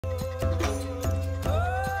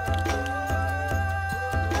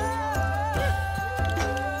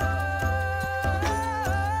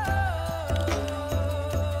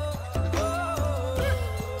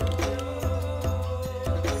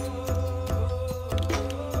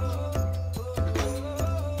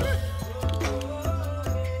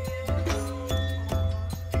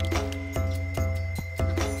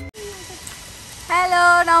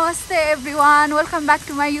Hello नमस्ते everyone, welcome back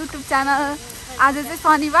to my YouTube channel. आज चाहिँ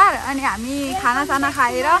शनिबार अनि हामी खानासाना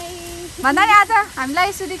खाएर भन्दा नि आज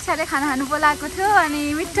हामीलाई सुदीक्षाले खाना खानु बोलाएको थियो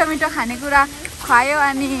अनि मिठो मिठो खानेकुरा खुवायो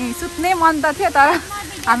अनि सुत्ने मन त थियो, तर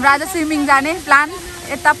हाम्रो आज स्विमिङ जाने प्लान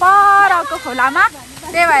यता परको खोलामा,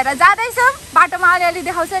 त्यही भएर जाँदैछौँ। बाटोमा अलिअलि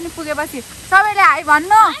देखाउँछ नि पुगेपछि सबैले हाई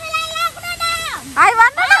भन्नु, हाई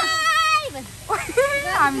भन्नु न।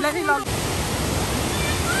 हामीलाई नि लग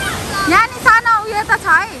यहाँ नि सानो उयो त छ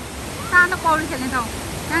है, सानो पौडी खेल्ने ठाउँ।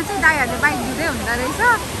 यहाँ चाहिँ दाइहरूले बाइक धुँदै हुँदो रहेछ।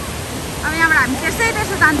 अब यहाँबाट हामी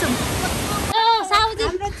त्यसो जान्छौँ।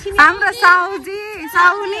 हाम्रो साउजी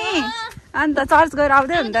साउनी अन्त चर्च गएर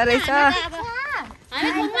आउँदै हुँदो रहेछ।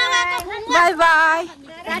 By by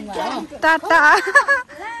Tata.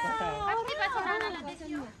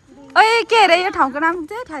 ओए के अरे यो ठाउँको नाम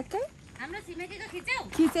चाहिँ ठ्याक्कै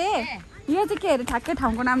खिचे, यो चाहिँ के अरे ठ्याक्कै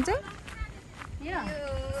ठाउँको नाम चाहिँ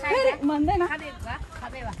भन्दैन।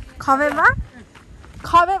 खबेवा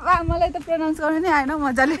खबेवा मलाई त प्रोनाउन्स गर्नु नै आएन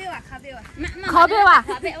मजाले। खबेवा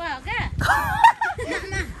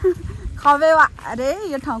खबेवा अरे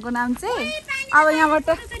यो ठाउँको नाम चाहिँ। अब यहाँबाट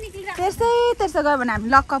त्यसै गयो भने हामी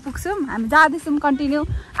लक्क पुग्छौँ। हामी जाँदैछौँ कन्टिन्यू।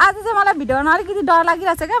 आज चाहिँ मलाई भिडियो गर्न अलिकति डर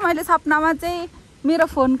लागिरहेछ क्या। मैले सपनामा चाहिँ मेरो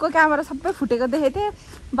फोनको क्यामेरा सबै फुटेको देखेको थिएँ।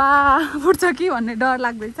 बा फुट्छ कि भन्ने डर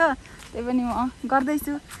लाग्दैछ, त्यही पनि म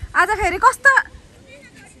गर्दैछु। आज फेरि कस्तो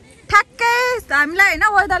ठ्याक्कै हामीलाई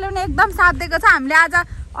होइन वेदरले पनि एकदम साथ दिएको छ। हामीले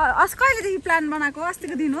आज कहिलेदेखि प्लान बनाएको,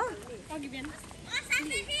 अस्तिको दिन हो,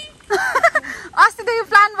 अस्तिदेखि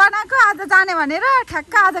प्लान बनाएको आज जाने भनेर।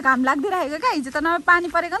 ठ्याक्क आज घाम लाग्दिरहेको क्या। हिजो त नभए पानी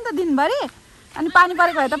परेको नि त दिनभरि, अनि पानी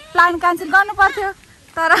परेको भए त प्लान क्यान्सल गर्नु पर्थ्यो,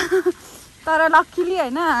 तर लक्किली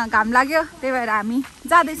होइन घाम लाग्यो, त्यही भएर हामी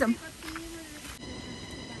जाँदैछौँ।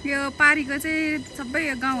 यो पारीको चाहिँ सबै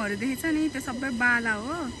यो गाउँहरू देखेछ नि, त्यो सबै बाला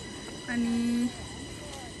हो। अनि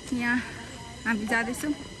यहाँ हामी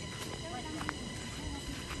जाँदैछौँ।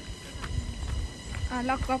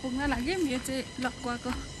 लक्कुवा पुग्न लाग्यौँ। यो चाहिँ लक्कुवाको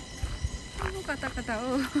कता कता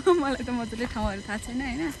हो मलाई त मजाले ठाउँहरू थाहा छैन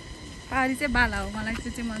होइन। पारी चाहिँ बाला हो, मलाई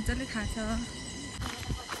त्यो चाहिँ मजाले थाहा छ।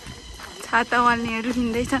 छाता वाल्नेहरू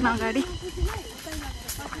हिँड्दैछन् अगाडि।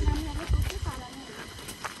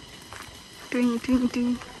 टुङ टुङ टुङ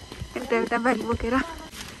एउटा एउटा बाइक बोकेर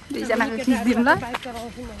दुईजनाको खिचिदिउँ ल।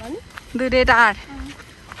 दुधे टाढ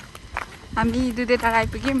हामी दुधे टाढ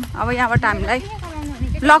आइपुग्यौँ। अब यहाँबाट हामीलाई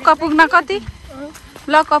लक्क पुग्न कति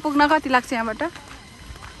लाग्छ यहाँबाट?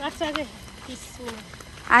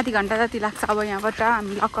 आधी घन्टा जति लाग्छ। अब यहाँबाट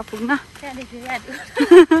हामी लक्क पुग्न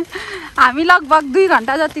हामी लगभग 2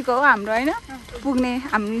 घन्टा जतिको हो हाम्रो होइन पुग्ने।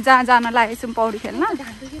 हामी जहाँ जान लागेको छौँ पौडी खेल्न,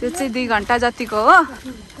 त्यो चाहिँ 2 घन्टा जतिको हो।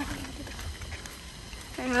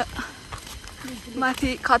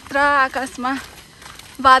 माथि खतरा आकाशमा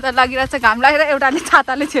बादल लागिरहेछ, घाम लागेर एउटाले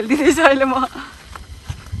छाताले छेलिदिँदैछ। अहिले म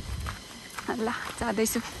ल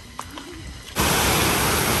जाँदैछु।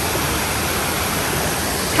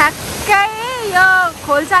 ठ्याक्कै यो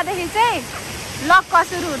खोल्सादेखि चाहिँ लक्क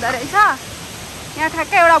सुरु हुँदो रहेछ। यहाँ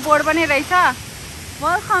ठ्याक्कै एउटा बोर्ड पनि रहेछ,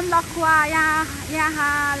 वेलकम लक्कुवा,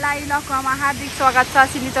 यहाँलाई लक्कुवामा हार्दिक स्वागत छ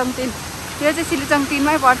सिलिचङ 3। यो चाहिँ सिलिचङ 3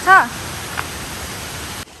 मै पर्छ।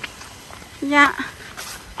 यहाँ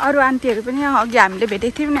अरू आन्टीहरू पनि अघि हामीले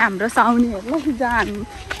भेटेको थियौँ नि, हाम्रो साउनीहरूलाई, जहाँ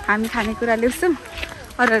हामी खानेकुरा ल्याउँछौँ।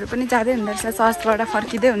 अरूहरू पनि जाँदै हुँदो रहेछ, चर्चबाट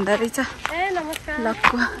फर्किँदै हुँदो रहेछ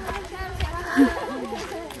लक्कुवा।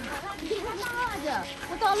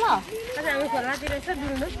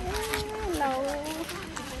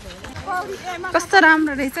 कस्तो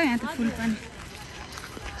राम्रो रहेछ यहाँ त फुल पनि।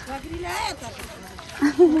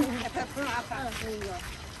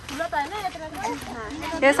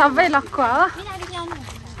 यो सबै लक्कुवा हो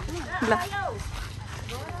ल।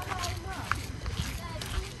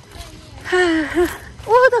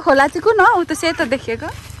 ऊ त खोला चाहिँ कुन हो? ऊ त सेतो देखेको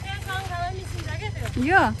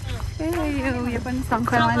यो यो पनि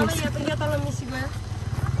शङ्खरमा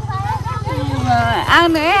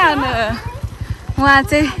आउनु है आउनु। उहाँ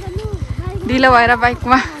चाहिँ ढिलो भएर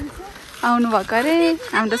बाइकमा आउनुभएको अरे,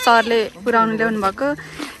 हाम्रो सरले पुऱ्याउनु ल्याउनु भएको।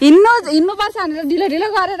 हिँड्नुपर्छ भनेर ढिलो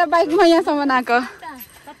गरेर बाइकमा यहाँसम्म आएको।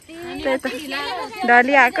 त्यही त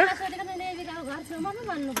ढली आएको।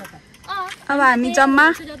 अब हामी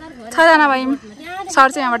जम्मा 6 जना भयौँ। सर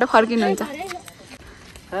चाहिँ यहाँबाट फर्किनुहुन्छ।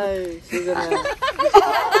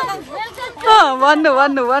 भन्नु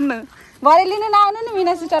भरे लिनु नआउनु नि,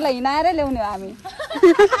 मिना सिस्टरलाई हिँडाएर ल्याउने हो हामी।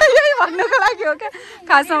 यही भन्नुको लागि हो क्या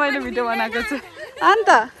खासमा मैले भिडियो बनाएको छु। अन्त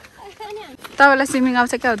तपाईँलाई स्विमिङ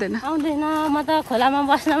आउँछ क्या? आउँदैन? आउँदैन, म त खोलामा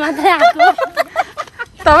बस्न मात्रै आएको।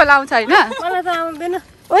 तपाईँलाई आउँछ होइन? मलाई त आउँदैन।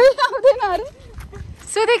 आउँदैन अरे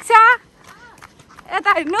सुदीक्षा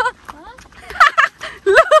यता हेर्नु।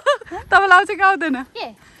 तपाईँलाई आउँछ कि आउँदैन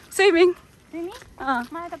स्विमिङ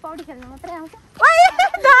मलाई त पौडी खेल्न मात्रै आउँछ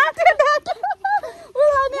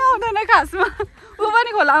उसलाई नि आउँदैन खासमा ऊ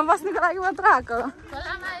पनि खोलामा बस्नुको लागि मात्र आएको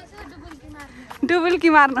डुबुल्की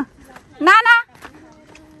मार्न नाना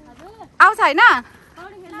आउँछ होइन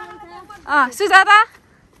सुजाता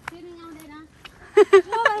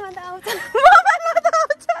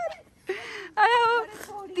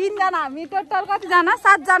तीनजना हामी टोटल कतिजना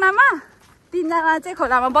 7 जनामा 3 जना चाहिँ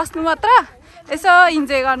खोलामा बस्नु मात्र यसो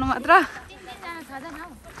इन्जोय गर्नु मात्र 6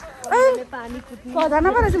 जना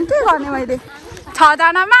पो रहेछौँ के गर्ने मैले 6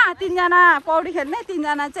 जनामा 3 जना पौडी खेल्ने 3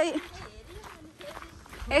 जना चाहिँ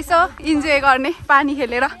यसो इन्जोय गर्ने पानी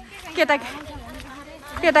खेलेर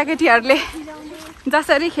केटाकेटीहरूले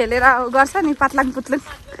जसरी खेलेर गर्छ नि पातलाङ पुत्लुङ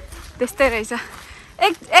त्यस्तै रहेछ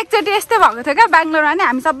एकचोटि यस्तै भएको थियो क्या बेङ्गलोरमा नि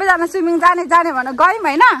हामी सबैजना स्विमिङ जाने भनेर गयौँ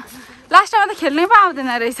होइन लास्टमा त खेल्नै पो आउँदैन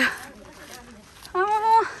रहेछ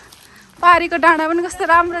पारीको डाँडा पनि कस्तो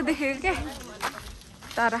राम्रो देखेको क्या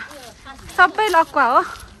तर सबै लक्वा हो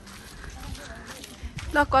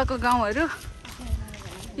लक्वाको गाउँहरू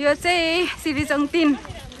यो चाहिँ सिरिचोङ 3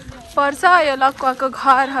 पर्छ यो लक्वाको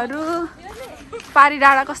घरहरू पारी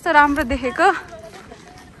डाँडा कस्तो राम्रो देखेको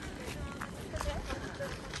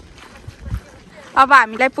अब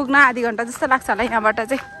हामीलाई पुग्न आधी घन्टा जस्तो लाग्छ होला यहाँबाट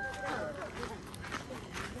चाहिँ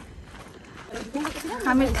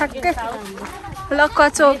हामी ठ्याक्कै लक्वा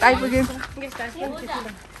चोक आइपुग्यौँ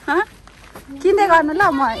किन्दै गर्नु ल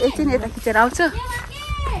म एकछिन यता खिचेर आउँछु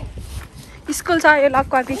स्कुल छ यो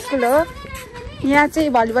लक्वाको स्कुल हो यहाँ चाहिँ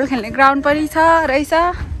भलिबल खेल्ने ग्राउन्ड पनि छ रहेछ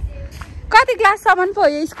कति क्लाससम्म पो हो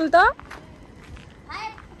यो स्कुल त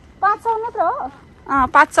 5 सम्म मात्र हो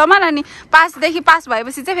 5 सम्म अनि 5 देखि पास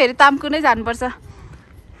भएपछि चाहिँ फेरि ताम्कु नै जानुपर्छ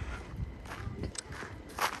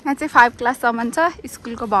यहाँ चाहिँ 5 क्लाससम्म छ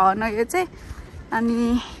स्कुलको भवन हो यो चाहिँ अनि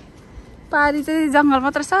पारी चाहिँ जङ्गल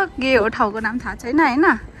मात्र छ के हो ठाउँको नाम थाहा छैन होइन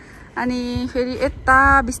अनि फेरि यता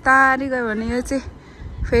बिस्तारै गयो भने यो चाहिँ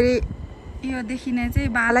फेरि यो देखिने चाहिँ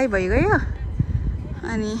बालै भइगयो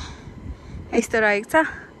अनि यस्तो रहेको छ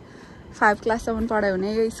 5 क्लाससम्म पढाइ हुने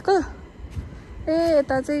यो स्कुल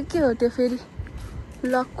यता चाहिँ के हो त्यो फेरि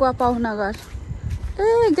लक्वा पाहुना घर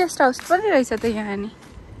गेस्ट हाउस पनि रहेछ त यहाँ नि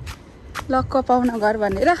लक्वा पाहुना घर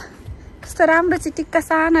भनेर कस्तो राम्रो चिटिक्क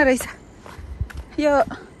सानो रहेछ यो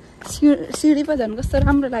सिँढी पो झन् कस्तो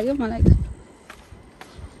राम्रो लाग्यो मलाई त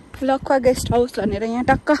लक्वा गेस्ट हाउस भनेर यहाँ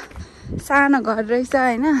टक्क सानो घर रहेछ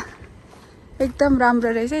होइन एकदम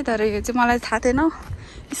राम्रो रहेछ है तर यो चाहिँ मलाई थाहा थिएन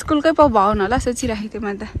स्कुलकै पो भवन होला सोचिराखेको थिएँ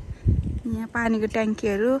मैले त यहाँ पानीको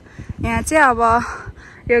ट्याङ्कीहरू यहाँ चाहिँ अब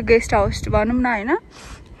यो गेस्ट हाउस भनौँ न होइन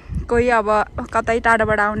कोही अब कतै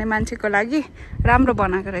टाढोबाट आउने मान्छेको लागि राम्रो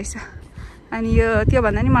बनाएको रहेछ अनि यो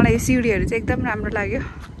त्योभन्दा नि मलाई यो सिँढीहरू चाहिँ एकदम राम्रो लाग्यो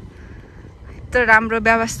यत्रो राम्रो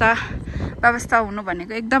व्यवस्था हुनु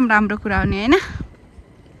भनेको एकदम राम्रो कुरा हो नि होइन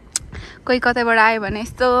कोही कतैबाट आयो भने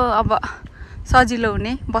यस्तो अब सजिलो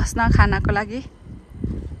हुने बस्न खानको लागि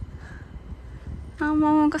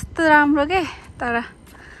कस्तो राम्रो के तर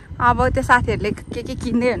अब त्यो साथीहरूले के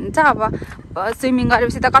किन्दै हुन्छ अब स्विमिङ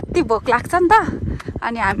गरेपछि त कति भोक लाग्छ नि त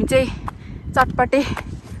अनि हामी चाहिँ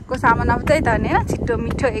चटपटेको सामान आउँछ है त नि होइन छिटो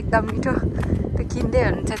मिठो एकदम मिठो त्यो किन्दै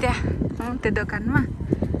हुन्छ त्यहाँ त्यो दोकानमा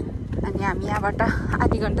अनि हामी यहाँबाट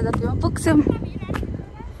आधी घन्टा जतिमा पुग्छौँ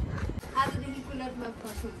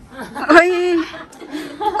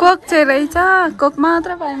कोक चाहिँ रहेछ कोक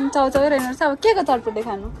मात्र पायो चाउचाउ रहेछ अब के को चटपटे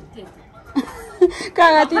खानु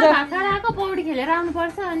कागातिर पौडी खेलेर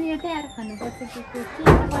आउनुपर्छ अनि यतै आएर खानुपर्छ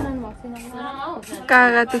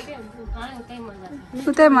कागाती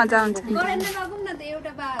उतै मजा आउँछ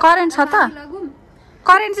करेन्ट छ त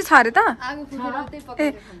करेन्ट चाहिँ छ अरे त ए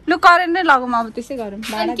लु करेन्ट नै लगौँ अब त्यसै गरौँ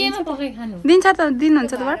दिन्छ त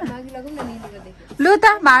दिनुहुन्छ त भाडा लु त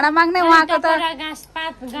भाडा माग्ने उहाँको त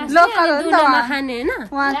लोकल हो नि त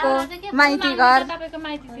उहाँको माइती घर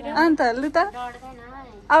अन्त लु त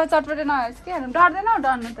अब चटपटे नहोस् के डर्दैन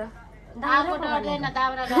डर्नु त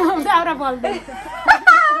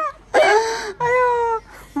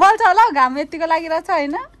बल्छ होला हौ घाम यतिको लागिरहेछ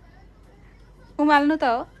होइन उमाल्नु त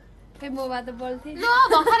हो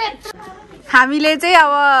हामीले चाहिँ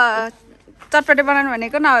अब चटपटे बनाउनु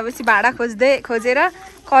भनेको नभएपछि भाडा खोजेर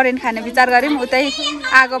करेन्ट खाने विचार गऱ्यौँ उतै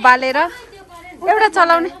आगो बालेर एउटा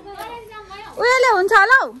चलाउने उयोले हुन्छ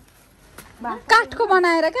होला हौ काठको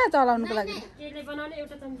बनाएर क्या चलाउनुको लागि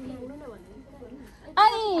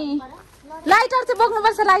अनि लाइटर चाहिँ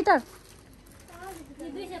बोक्नुपर्छ लाइटर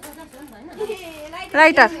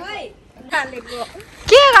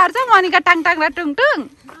के गर्छ मनिका टाङ टाङ र टुङ टुङ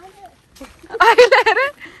अहिले अरे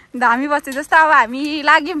धामी बस्यो जस्तो अब हामी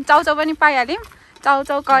लाग्यौँ चाउचाउ पनि पाइहाल्यौँ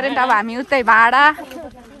चाउचाउ करेन्ट अब हामी उतै भाडा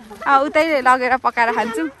उतै लगेर पकाएर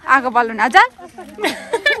खान्छौँ आगो बल्नु हजुर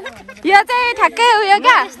यो चाहिँ ठ्याक्कै उयो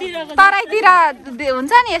क्या तराईतिर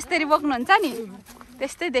हुन्छ नि यसरी बोक्नुहुन्छ नि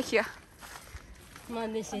त्यस्तै देखियो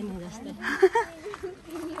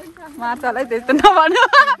माछालाई त्यस्तो नभन्नु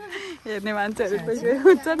हेर्ने मान्छेहरू कोही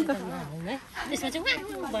हुन्छ नि त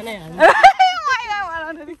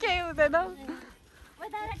केही हुँदैन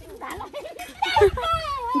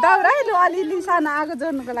दाउरा लु अलिअलि सानो आगो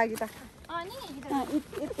जोड्नुको लागि त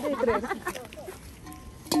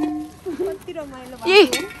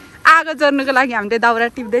आगो जोड्नुको लागि हामीले दाउरा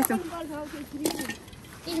टिप्दैछौँ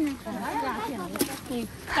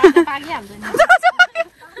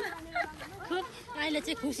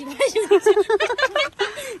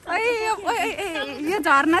यो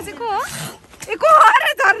झरना चाहिँ को हो को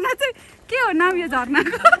अरे झरना चाहिँ के हो नाम यो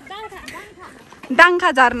झरनाको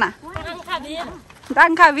डाङ्खा झरना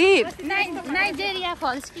डाङ्खा भिर नाइजेरिया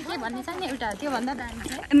फल्स के भन्ने छ नि एउटा त्यो भन्दा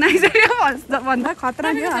नाइजेरिया फल्स भन्दा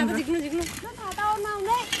खतरा थियो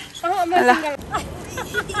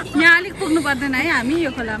यहाँ अलिक पुग्नु पर्दैन है हामी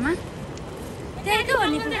यो खोलामा त्यही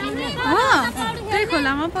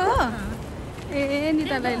खोलामा पो हो ए नि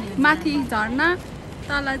तलाई माथि झर्ना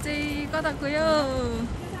तल चाहिँ कता गयो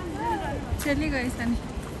चेली गएछ नि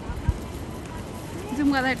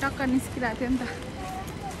जुम गर्दा टक्क निस्किरहेको थियो नि त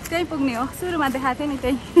त्यही पुग्ने हो सुरुमा देखाएको थियो नि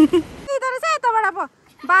त्यही रहेछ यताबाट पो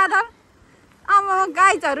बादल अब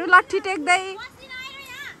गाईहरू लट्ठी टेक्दै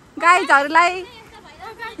गाईहरूलाई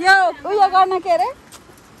यो उयो गर्न के अरे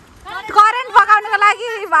करेन्ट पकाउनुको लागि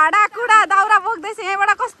भाँडा कुडा दाउरा बोक्दैछ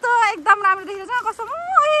यहाँबाट कस्तो एकदम राम्रो देखेको छ कस्तो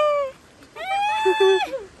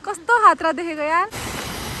कस्तो खतरा देखेको यार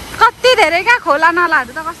कति धेरै क्या खोला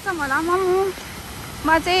नालाहरू त कस्तो होला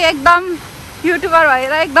म चाहिँ एकदम युट्युबर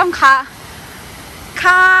भएर एकदम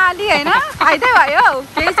खाली होइन फाइदै भयो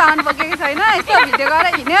केही सामान बोकेको छैन यस्तो भिडियो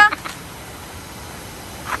गरेर हिँड्यो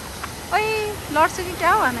ओइ लड्छु कि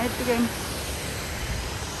क्या हो भन यतिकै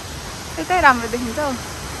यतै राम्रो देखिन्छ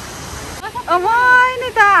हौ नि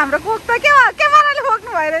त हाम्रो कोक त के पाराले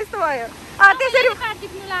बोक्नु भएर यस्तो भयो त्यसरी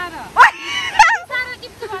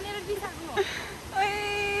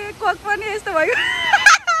कोक पनि यस्तो भयो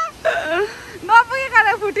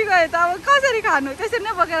नपुगेको फुटी गयो त अब कसरी खानु त्यसरी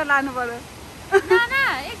नै बोकेर लानु पर्यो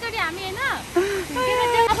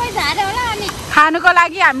खानुको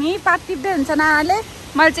लागि हामी पात टिप्दै हुन्छ नानाले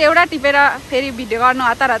मैले चाहिँ एउटा टिपेर फेरि भिडियो गर्नु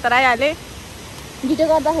हतार हतार आइहालेँ भिडियो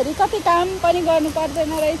गर्दाखेरि कति काम पनि गर्नु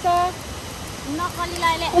पर्दैन रहेछ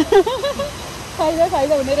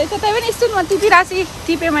फाइदा हुने रहेछ त्यही पनि स्टुलमा टिपिरहेको छु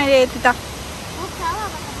टिपेँ मैले यति त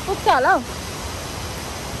पुग्छ होला हौ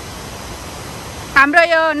हाम्रो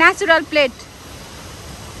यो नेचुरल प्लेट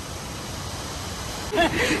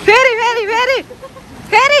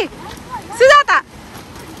फेरि सुजाता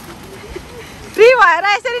फ्री भएर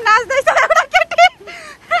यसरी नाच्दैछ एउटा केटी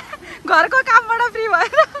घरको कामबाट फ्री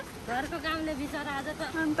भएर घरको कामले बिचरा आज त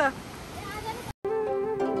अन्त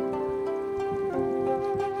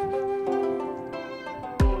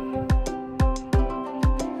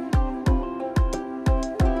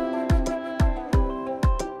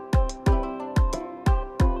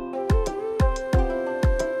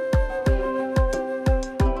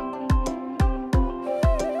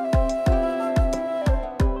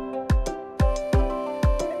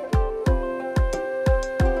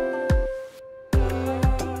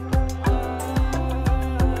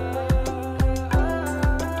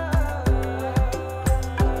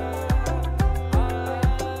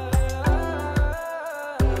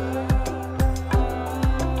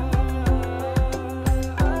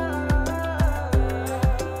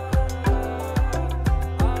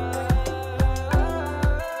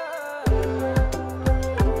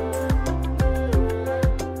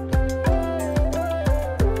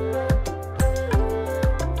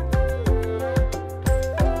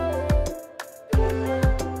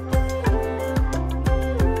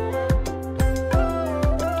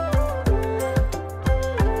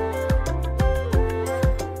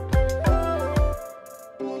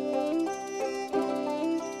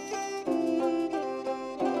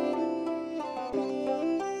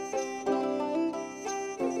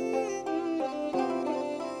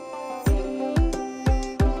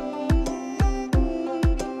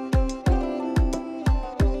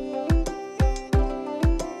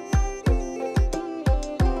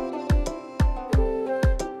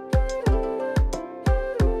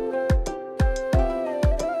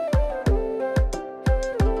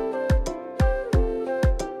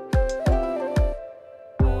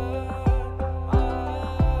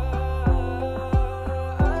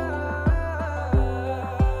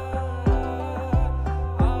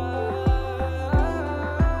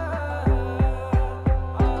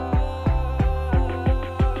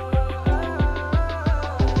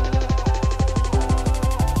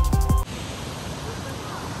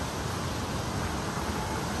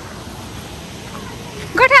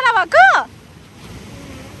भएको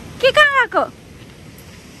के कहाँ गएको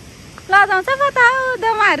लजाउँछ पो त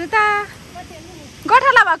दमाहरू त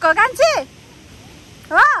गोठाला भएको कान्छी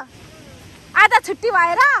हो आज छुट्टी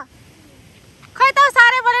भएर खै त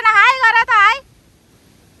साह्रै बोलेन हाई गर त हाई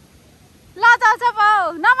लजाउँछ पो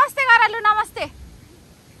नमस्ते गर लु नमस्ते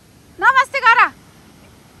नमस्ते गर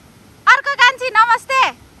अर्को कान्छी नमस्ते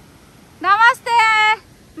नमस्ते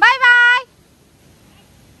बाई बाई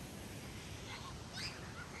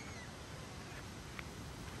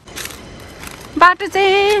बाटो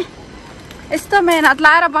चाहिँ यस्तो मेहनत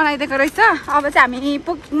लाएर बनाइदिएको रहेछ अब चाहिँ हामी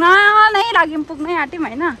पुग्न नै लाग्यौँ पुग्नै आँट्यौँ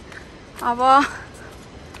होइन अब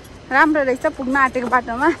राम्रो रहेछ पुग्न आँटेको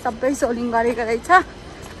बाटोमा सबै सोलिङ गरेको रहेछ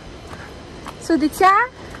सुदीक्षा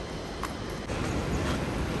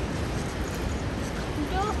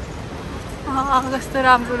कस्तो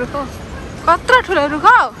राम्रो रुख हो कत्रो ठुलो रुख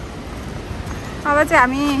हो अब चाहिँ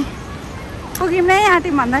हामी पुग्यौँ नै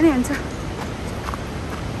आँट्यौँ भन्दा नि हुन्छ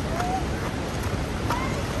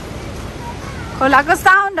खोलाको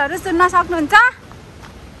साउन्डहरू सुन्न सक्नुहुन्छ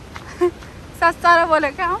सस्ता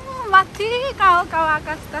बोलेको माथि काउ काउ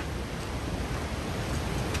आकाश त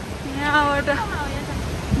यहाँबाट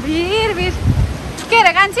भिर भिर के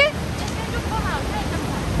अरे कान्छी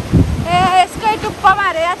ए यसकै टुप्पोमा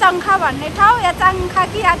अरे याचङ्खा भन्ने ठाउँ याचाङ्खा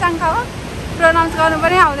कि याचाङ्खा हो प्रोनाउन्स गर्नु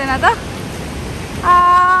पनि आउँदैन त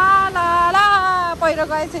ल ल पहिरो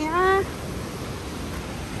गएछ यहाँ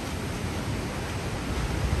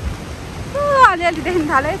अलिअलि देख्न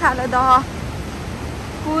थाल्यो दह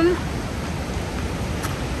पुल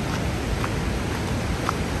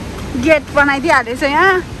गेट बनाइदिइहालेछ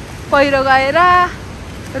यहाँ पहिरो गएर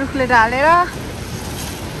रुखले ढालेर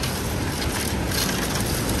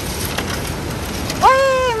ओइ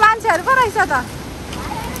मान्छेहरू पो रहेछ त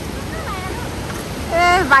ए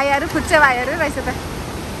भाइहरू खुच्चे भाइहरू रहेछ त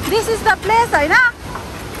दिस इज द प्लेस होइन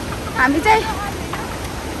हामी चाहिँ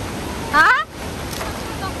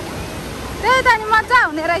त्यही त नि मजा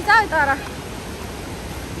हुने रहेछ है तर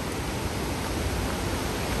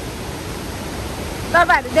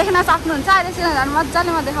तपाईँहरू देख्न सक्नुहुन्छ अहिले सिधै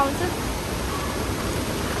मजाले म देखाउँछु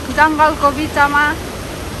जङ्गलको बिचमा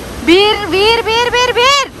भिर भिर भिर भिर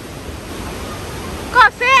भिर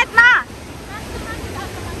फेदमा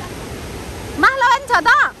मालो पनि छ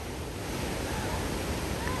त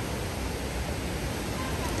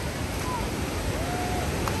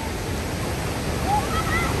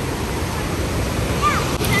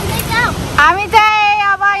हामी चाहिँ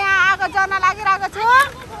अब यहाँ आगो जर्न लागिरहेको छु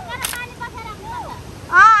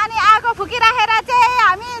अनि आगो फुकिराखेर चाहिँ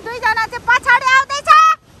हामी दुईजना चाहिँ पछाडि आउँदैछ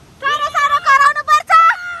साह्रो साह्रो कराउनु पर्छ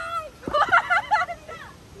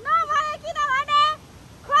नभए किनभने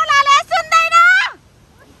खोलाले सुन्दैन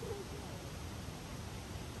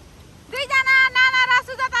दुईजना नाना र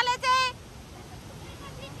सुजाताले चाहिँ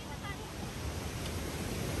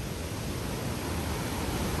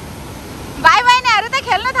भाइ बहिनीहरू त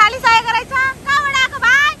खेल्न थालिसकेको रहेछ कहाँबाट आएको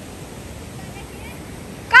भाइ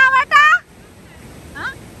कहाँबाट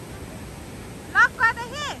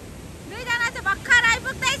लक्कदेखि दुईजना चाहिँ भर्खर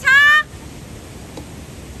आइपुग्दैछ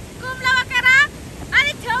कुम्लो बोकेर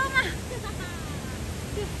अनि छेउमा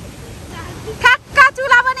ठ्याक्क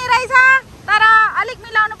चुला पनि रहेछ तर अलिक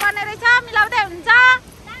मिलाउनु पर्ने रहेछ मिलाउँदै हुन्छ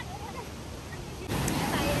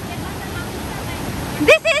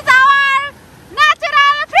this is our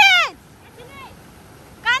natural fridge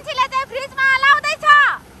कान्छीले चाहिँ फ्रिजमा लाउँदैछ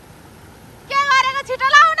के गरेको छिटो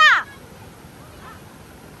लाउ न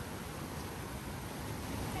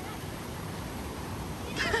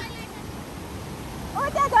ओ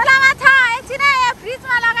त्यो झोलामा छ एकछिनै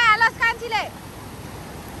फ्रिजमा लगाइहालोस् कान्छीले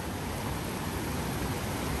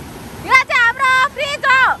यो चाहिँ हाम्रो फ्रिज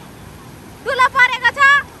हो दुलो परेको छ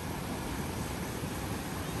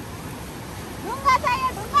ढुङ्गा छ यो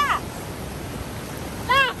ढुङ्गा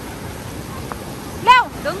ल्याऊ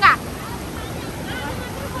ढुङ्गा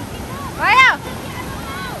भयो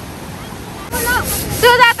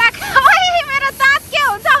सुजाता ओइ मेरो दाँत के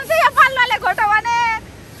हुन्छ यो पल्लोले घोटो भने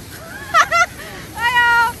अयो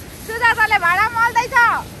सुजाताले भाडा मल्दैछ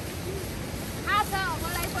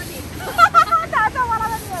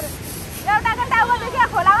एउटाको टाउकोदेखि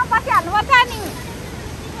खोलामा पसिहाल्नुपर्छ नि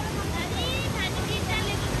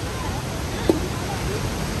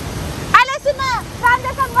अहिले सुन्न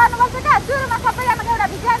ट्रान्जेक्सन गर्नुपर्छ क्या सुरुमा सबैजनाको एउटा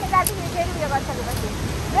भिडियो निकाल्छु फेरि उयो गरिसकेपछि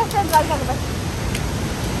रेस्टुरेन्ट गरिसकेपछि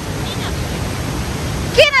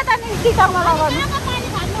किन त नि टिकटमा लगाउनु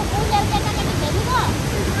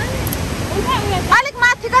अलिक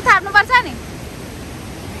माथिको थाप्नुपर्छ नि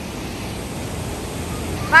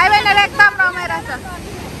भाइ बहिनीहरू एकदम रमाइलो छ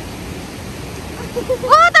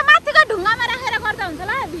ओ त माथिको ढुङ्गामा राखेर गर्दा हुन्छ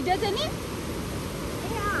होला भिडियो चाहिँ नि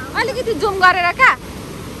अलिकति जुम गरेर क्या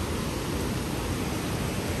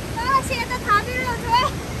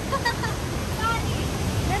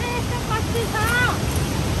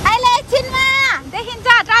अहिले एकछिनमा देखिन्छ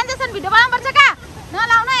ट्रान्जेक्सन भिडियो बनाउनुपर्छ क्या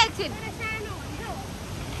नलाउन एकछिन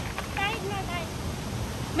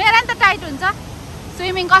मेरो नि त टाइट हुन्छ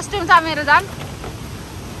स्विमिङ कस्ट्युम छ मेरो झन्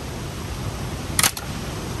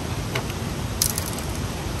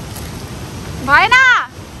भएन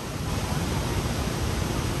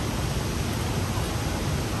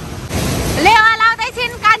लेवा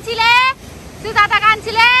लाउँदैछिन् कान्छीले सुजाता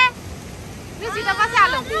कान्छीले छिटो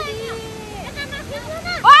बसिहालौँ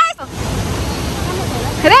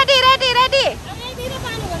रेडी रेडी रेडी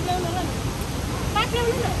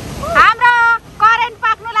हाम्रो करेन्ट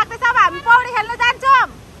पाक्नु लाग्दैछ अब हामी पौडी खेल्न जान्छौँ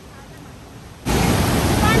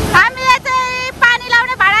हामीले चाहिँ पानी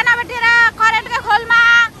लाउने भाडा नभेटेर करेन्टकै खोलमा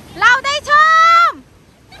लाउँदैछौँ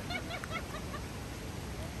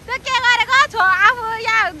त्यो के गरेको छो आफू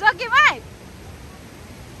यहाँ जोगीमै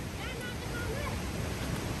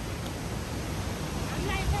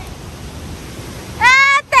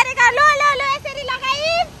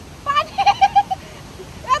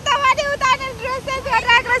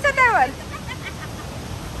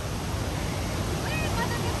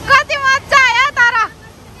कति मजा आयो तर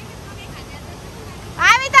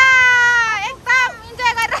हामी त एकदम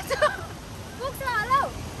इन्जोय गरिरहेछौँ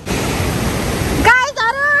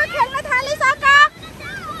गाइजहरू खेल्न थालिसक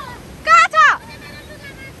कहाँ छ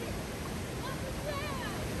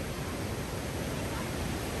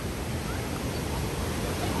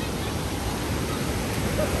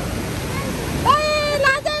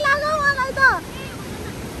लाजै लाग्यो मलाई त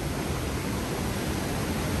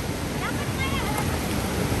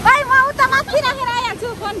माथि राखेर आइहाल्छु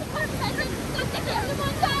फोन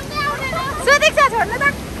सुदीक्षा छोड्नु त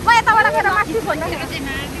म यताबाट गएर माथि फोन राखेर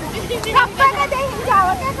सबैले देखिन्छ अब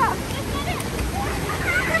के छ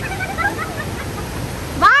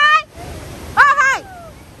भाइ ओ भाइ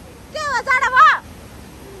के हो जाडो भयो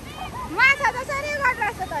माछा जसरी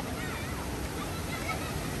गरिरहेछ त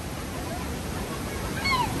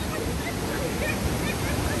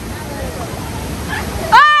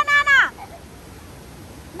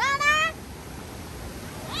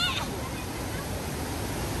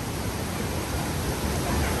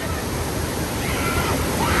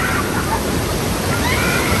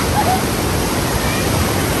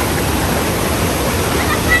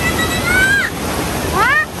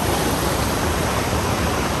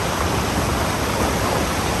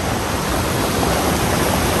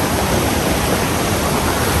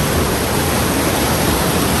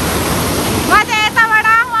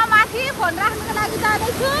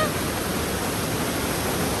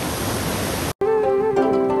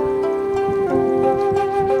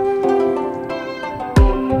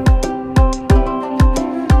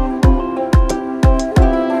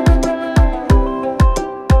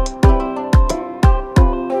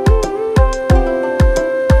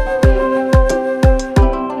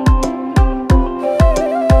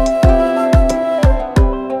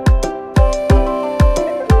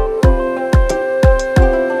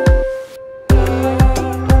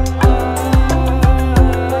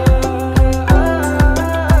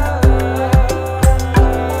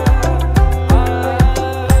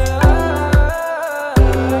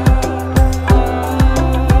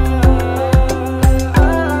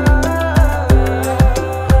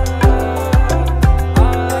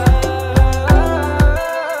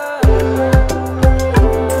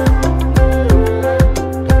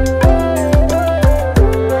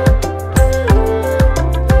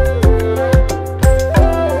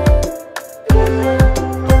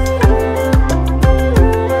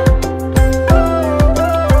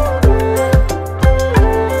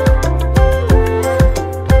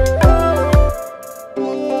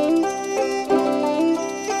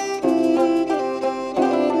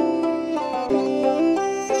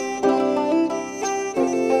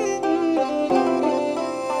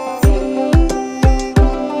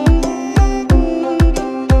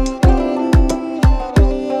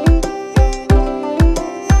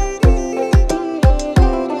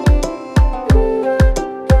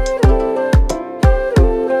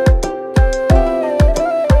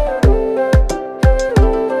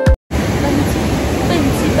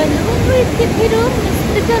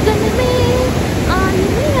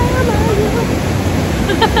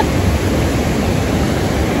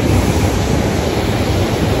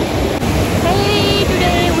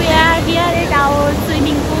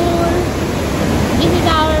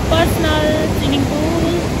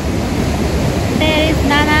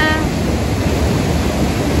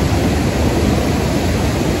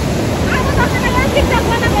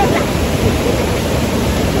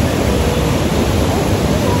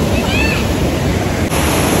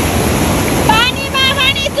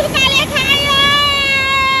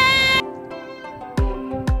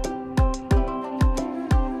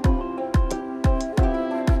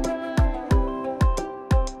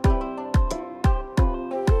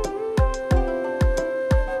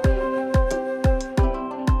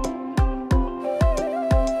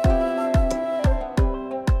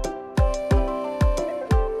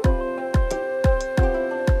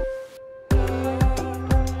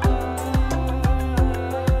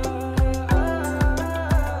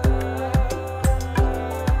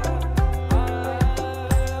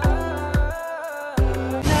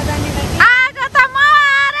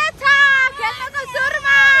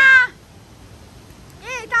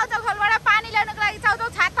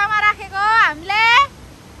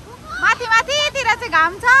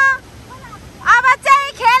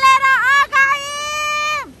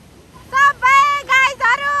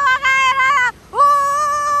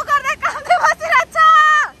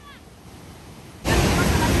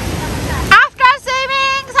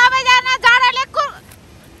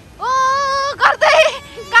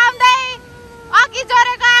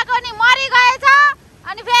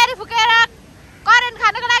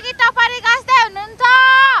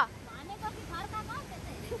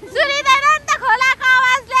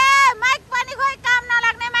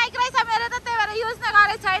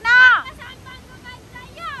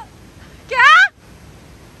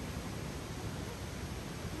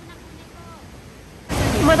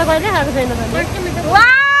म त कहिले खाएको छैन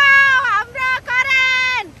वाउ हाम्रो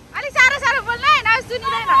करेन्ट अलि सारो सारो बोल्नु है न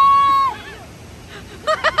सुनिदैन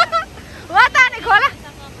हो त नि खोला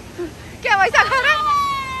के भइसक्यो र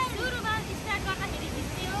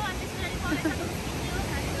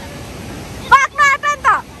पाक्न आँट्यो नि त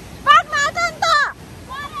पाक्न आँट्यो नि त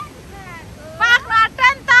पाक्न आँट्यो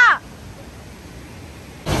नि त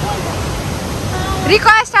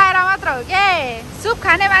रिक्वेस्ट आएर मात्र हो के सुप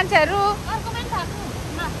खाने मान्छेहरू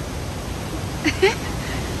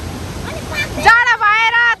जाडो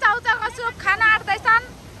भएर चाउचाउको सुप खान आँट्दैछन्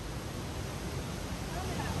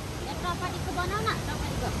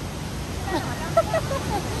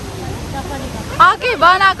अघि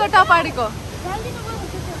बनाएको टपडीको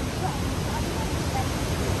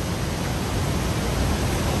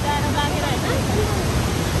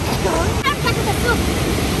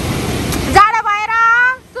जाडो भएर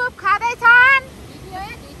सुप खाँदैछन्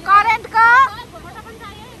करेन्टको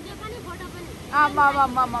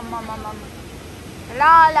ल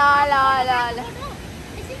ल ल ल ल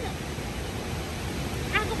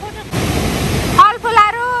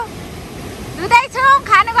फलफुलहरू धुँदैछु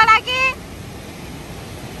खानुको लागि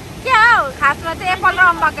के हो खासमा चाहिँ एप्पल र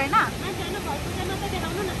अम्बक होइन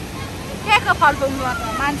के को फलफुल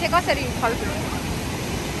मान्छे कसरी फलफुल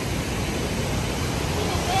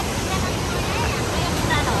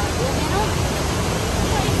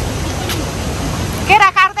केरा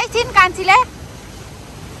काट्दैछिन् कान्छीले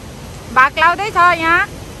भाग लाउँदैछ यहाँ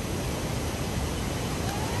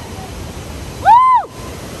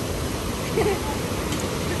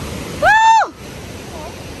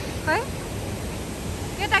है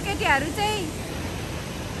केटाकेटीहरू चाहिँ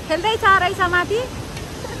खेल्दैछ रहेछ माथि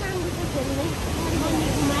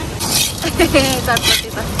चटपटी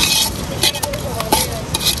त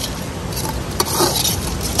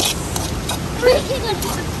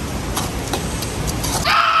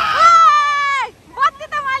बत्ती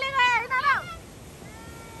त मैले गएँ होइन र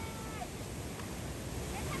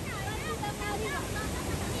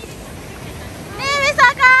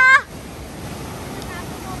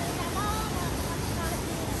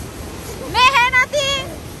मेहनती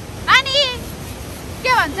अनि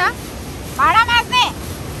के भन्छ भाडा माझ्ने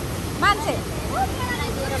मान्छे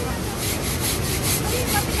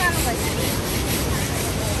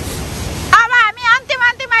अब हामी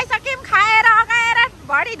अन्तिम आइसक्यौँ खाएर अगाएर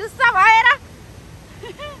भडी धुस्स भएर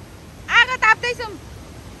आगो ताप्दैछौँ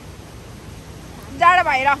जाडो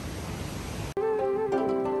भएर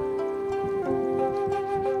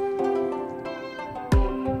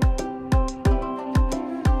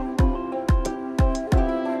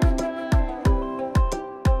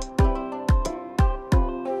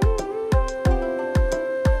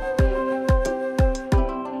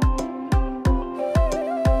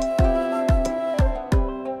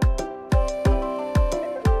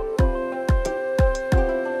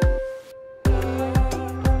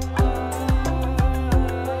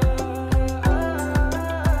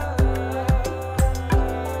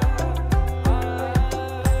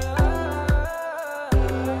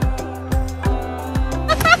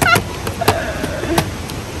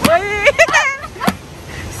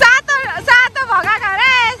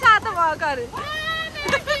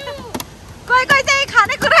कोही चाहिँ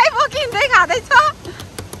खानेकुरै बोकिँदै खाँदैछ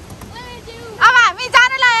अब हामी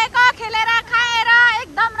जान लागेको खेलेर खाएर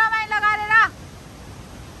एकदम रमाइलो गरेर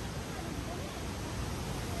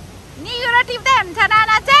निगुरो टिप्दै हुन्छ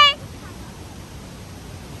नाना चाहिँ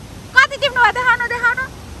कति टिप्नु भयो देखाउनु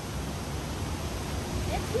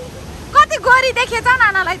कति गोरी देखेछ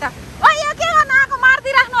नानालाई त ओ यो के गर्नु आएको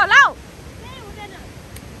मार्दिराख्नु होला हौ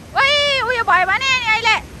ओइ उयो भयो भने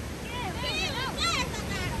अहिले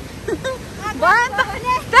भयो नि त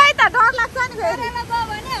त्यही त डर लाग्छ नि फेरि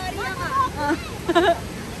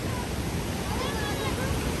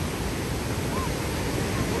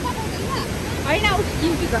होइन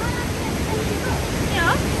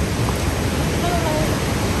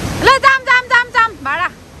ल जाम भाडा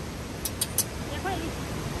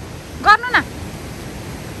गर्नु न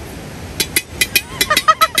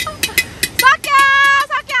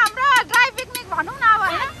सक्यो हाम्रो ड्राई पिकनिक भनौँ न अब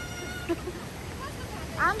होइन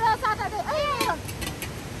हाम्रो सटरडे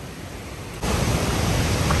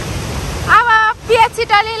अब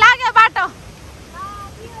Phcteam लाग्यो बाटो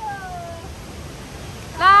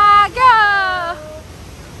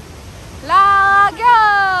लाग्यो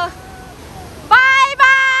बाई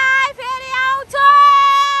बाई फेरि आउँछु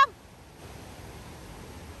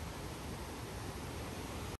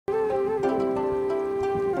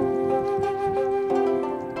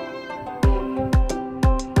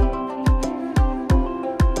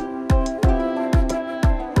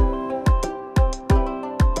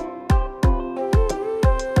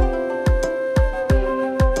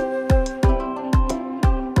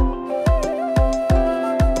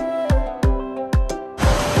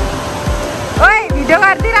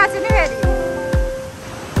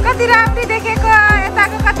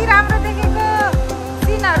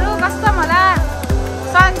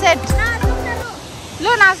सनसेट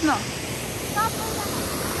लु नाच्नु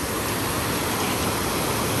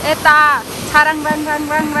यता छाराङ राङ राङ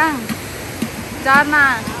राङ राङ झर्ना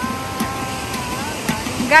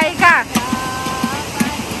गायिका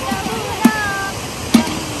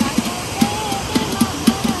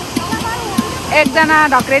एकजना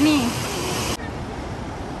ढक्रेनी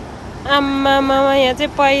आम्मा मामा यहाँ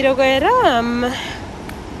चाहिँ पहिरो गएर आम्मा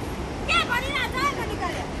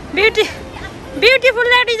ब्युटिफुल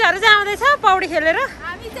लेडिजहरू चाहिँ आउँदैछ पौडी खेलेर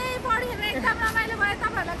हामी चाहिँ पौडी खेलेर एकदम रमाइलो भयो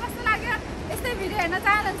तपाईहरुलाई कस्तो लाग्यो यस्तै भिडियो हेर्न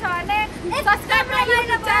चाहनुहुन्छ भने सब्स्क्राइब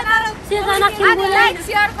गर्नु च्यानल अनि लाइक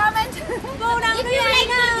शेयर कमेन्ट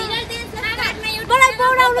मलाई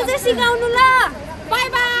पौडाउनु चाहिँ सिकाउनु ल bye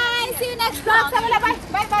bye C you next blog सबैलाई बाइ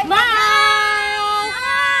बाइ बाइ बाइ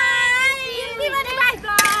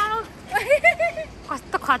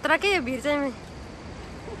कस्तो खतरा के यो भिड चाहिँ